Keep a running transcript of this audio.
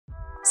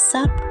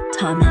Sup,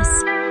 Thomas.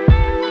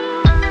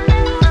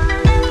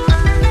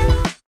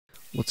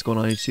 What's going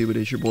on YouTube? It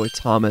is your boy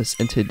Thomas,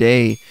 and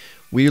today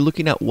we are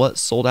looking at what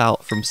sold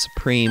out from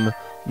Supreme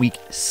Week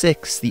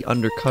 6, the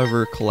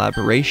Undercover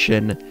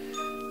collaboration.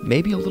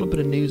 Maybe a little bit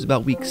of news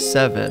about Week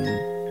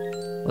 7.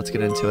 Let's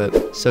get into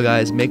it. So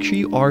guys, make sure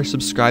you are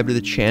subscribed to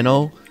the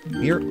channel.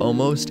 We are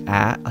almost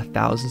at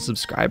 1,000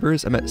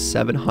 subscribers. I'm at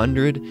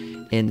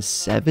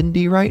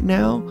 770 right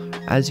now,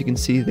 as you can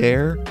see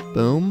there.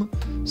 Boom.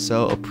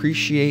 So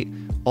appreciate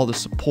all the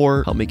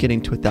support, help me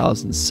getting to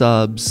 1,000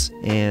 subs.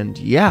 And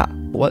yeah,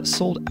 what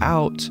sold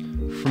out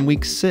from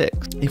Week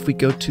 6? If we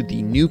go to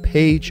the new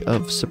page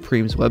of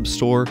Supreme's web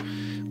store,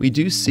 we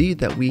do see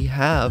that we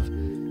have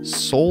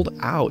sold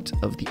out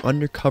of the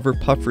Undercover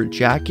puffer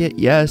jacket.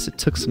 Yes, it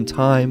took some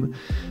time,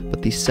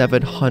 but the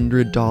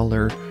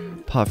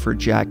 $700 puffer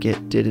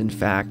jacket did in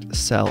fact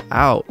sell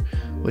out,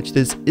 which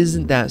this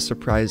isn't that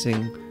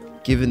surprising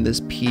given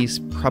this piece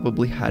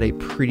probably had a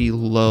pretty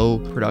low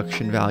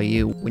production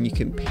value when you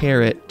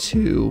compare it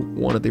to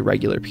one of the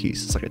regular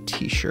pieces like a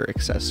t-shirt,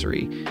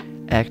 accessory,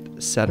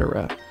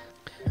 etc.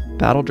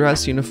 Battle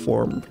dress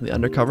uniform from the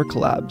Undercover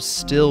collab,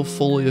 still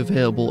fully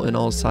available in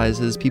all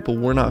sizes. People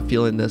were not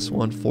feeling this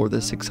one for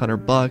the 600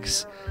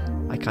 bucks.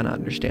 I kind of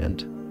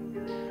understand.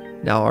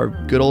 Now our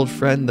good old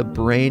friend, the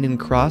Brain and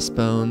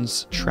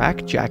Crossbones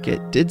track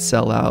jacket did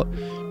sell out,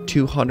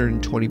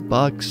 220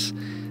 bucks.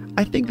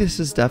 I think this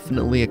is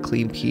definitely a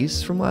clean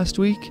piece from last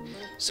week,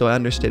 so I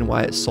understand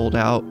why it sold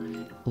out,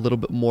 a little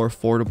bit more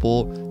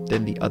affordable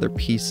than the other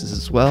pieces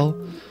as well.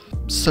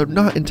 So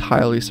not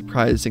entirely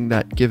surprising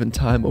that given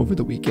time over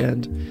the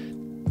weekend,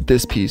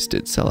 this piece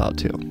did sell out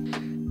too.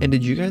 And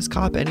did you guys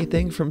cop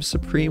anything from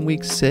Supreme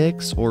Week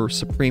 6 or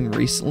Supreme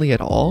recently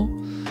at all?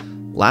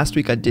 Last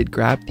week I did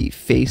grab the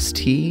face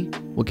tee.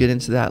 We'll get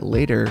into that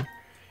later.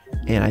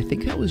 And I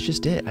think that was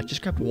just it. I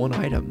just grabbed one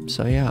item.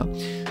 So yeah,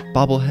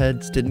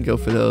 bobbleheads didn't go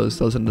for those.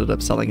 Those ended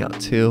up selling out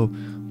too.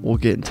 We'll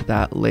get into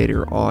that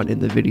later on in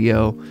the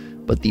video.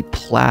 But the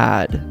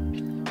plaid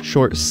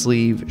short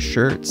sleeve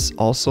shirts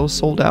also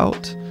sold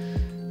out,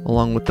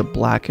 along with the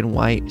black and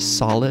white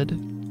solid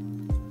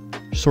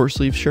short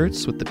sleeve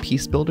shirts with the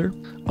piece builder.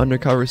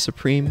 Undercover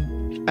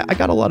Supreme, I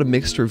got a lot of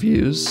mixed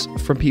reviews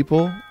from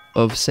people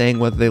of saying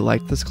whether they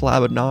liked this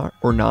collab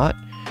or not.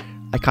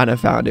 I kind of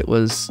found it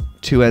was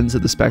two ends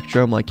of the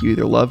spectrum, like you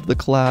either loved the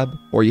collab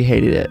or you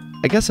hated it.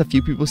 I guess a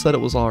few people said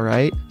it was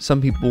alright.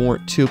 Some people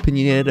weren't too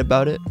opinionated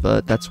about it,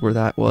 but that's where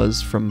that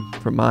was from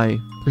my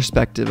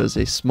perspective as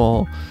a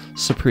small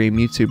Supreme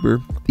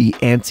YouTuber. The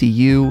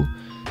anti-U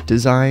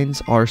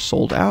designs are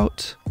sold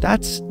out.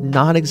 That's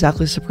not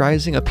exactly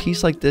surprising. A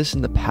piece like this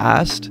in the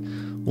past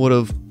would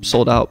have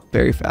sold out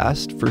very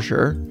fast for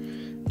sure.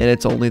 And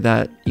it's only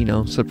that, you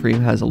know,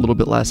 Supreme has a little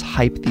bit less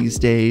hype these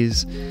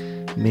days,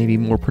 maybe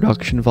more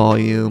production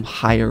volume,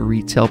 higher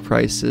retail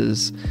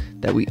prices,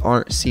 that we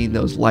aren't seeing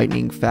those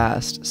lightning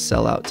fast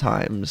sellout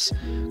times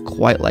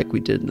quite like we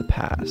did in the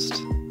past.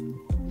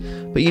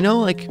 But you know,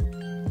 like,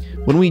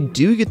 when we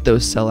do get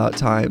those sellout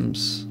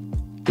times,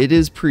 it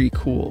is pretty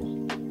cool.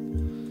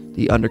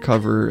 The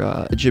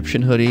Undercover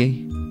Egyptian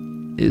hoodie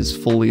is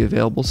fully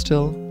available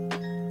still.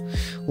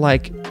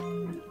 Like,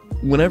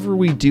 whenever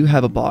we do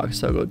have a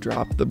box, I'll go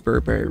drop the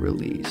Burberry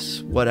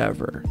release,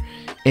 whatever,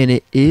 and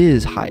it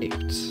is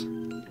hyped.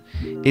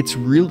 It's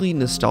really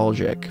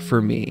nostalgic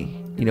for me.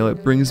 You know,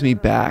 it brings me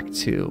back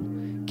to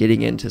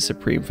getting into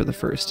Supreme for the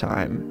first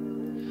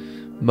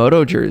time.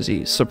 Moto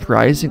jersey,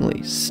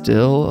 surprisingly,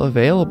 still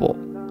available.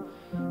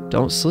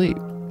 Don't sleep.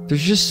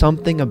 There's just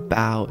something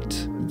about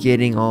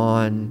getting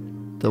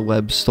on the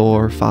web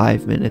store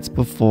 5 minutes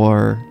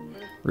before,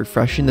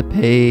 refreshing the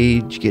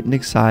page, getting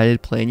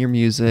excited, playing your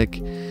music.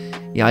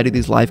 Yeah, I do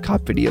these live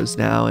cop videos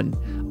now, and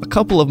a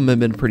couple of them have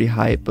been pretty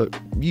hype, but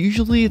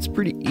usually it's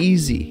pretty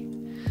easy.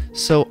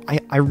 So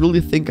I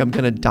really think I'm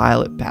going to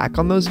dial it back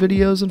on those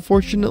videos,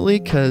 unfortunately,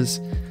 because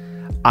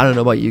I don't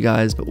know about you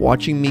guys, but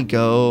watching me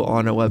go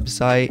on a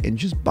website and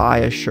just buy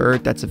a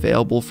shirt that's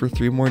available for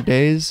 3 more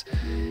days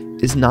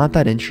is not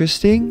that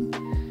interesting.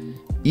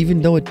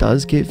 Even though it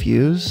does get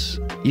views,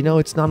 you know,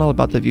 it's not all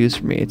about the views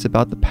for me. It's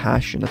about the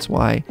passion. That's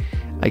why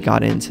I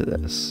got into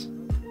this,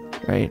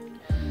 right?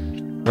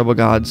 Rebel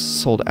Gods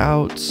sold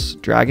out.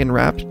 Dragon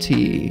Wrap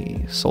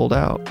Tee sold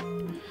out.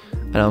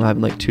 I know I'm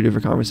having like 2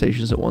 different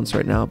conversations at once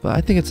right now, but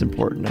I think it's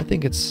important. I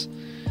think it's,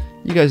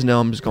 you guys know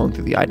I'm just going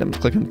through the items,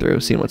 clicking through,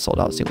 seeing what's sold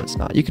out, seeing what's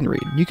not. You can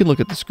read, you can look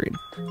at the screen.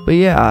 But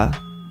yeah,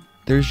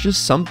 there's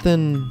just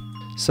something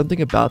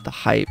about the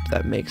hype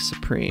that makes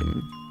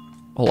Supreme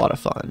a lot of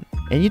fun.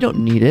 And you don't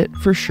need it,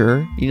 for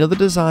sure. You know, the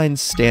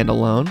designs stand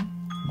alone.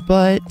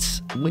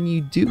 But when you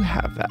do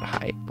have that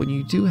hype, when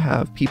you do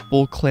have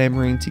people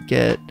clamoring to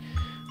get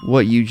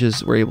what you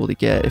just were able to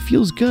get, it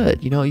feels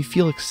good. You know, you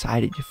feel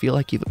excited. You feel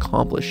like you've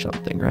accomplished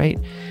something, right?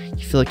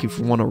 You feel like you've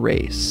won a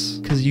race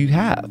because you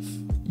have.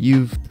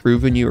 You've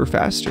proven you were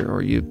faster,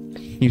 or you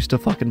used a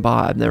fucking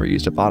bot. I've never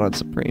used a bot on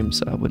Supreme,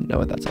 so I wouldn't know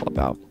what that's all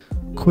about.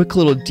 Quick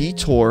little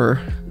detour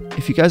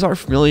If you guys aren't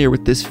familiar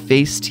with this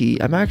face tee,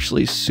 I'm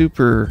actually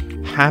super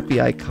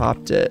happy I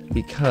copped it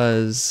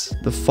because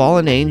the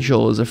Fallen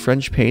Angel is a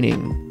French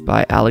painting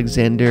by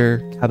Alexander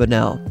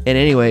Cabanel. And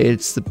anyway,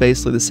 it's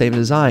basically the same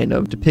design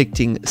of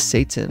depicting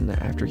Satan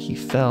after he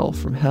fell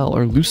from hell,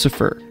 or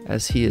Lucifer,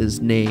 as he is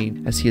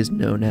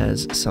known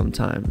as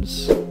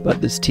sometimes.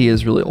 But this tee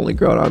has really only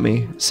grown on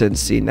me since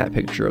seeing that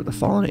picture of the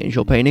Fallen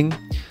Angel painting.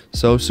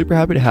 So super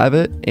happy to have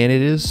it, and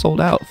it is sold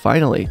out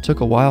finally.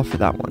 Took a while for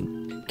that one.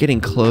 Getting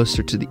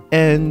closer to the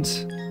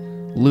end.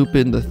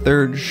 Lupin the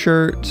Third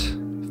shirt,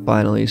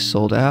 finally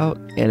sold out.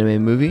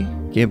 Anime movie.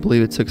 Can't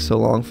believe it took so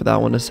long for that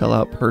one to sell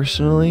out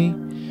personally.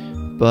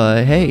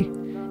 But hey,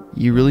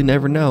 you really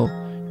never know.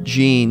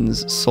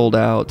 Jeans sold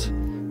out.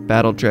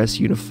 Battle dress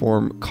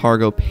uniform,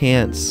 cargo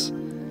pants,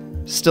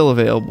 still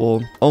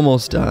available.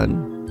 Almost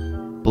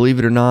done. Believe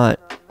it or not,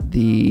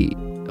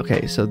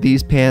 so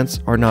these pants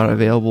are not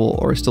available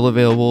or still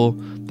available.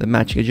 The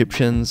matching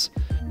Egyptians.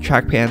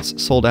 Track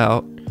pants sold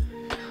out.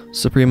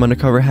 Supreme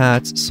Undercover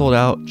hats sold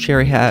out.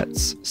 Cherry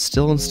hats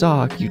still in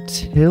stock.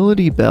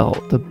 Utility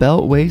belt, the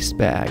belt waist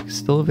bag,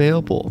 still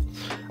available.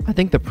 I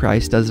think the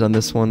price does it on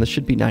this one. This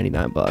should be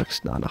 99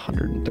 bucks, not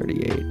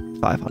 138,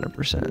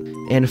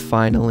 500%. And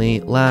finally,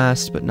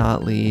 last but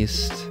not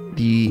least,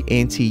 the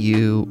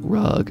Anti-U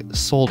rug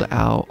sold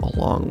out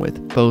along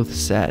with both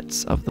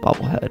sets of the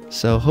bobblehead.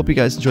 So hope you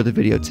guys enjoyed the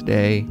video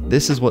today.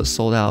 This is what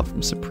sold out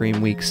from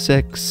Supreme Week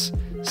 6.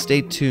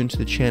 Stay tuned to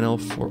the channel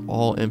for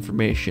all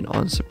information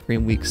on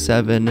Supreme Week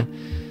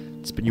 7.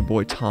 It's been your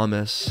boy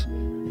Thomas,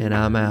 and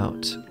I'm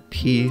out.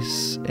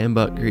 Peace and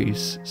butt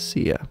grease.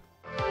 See ya.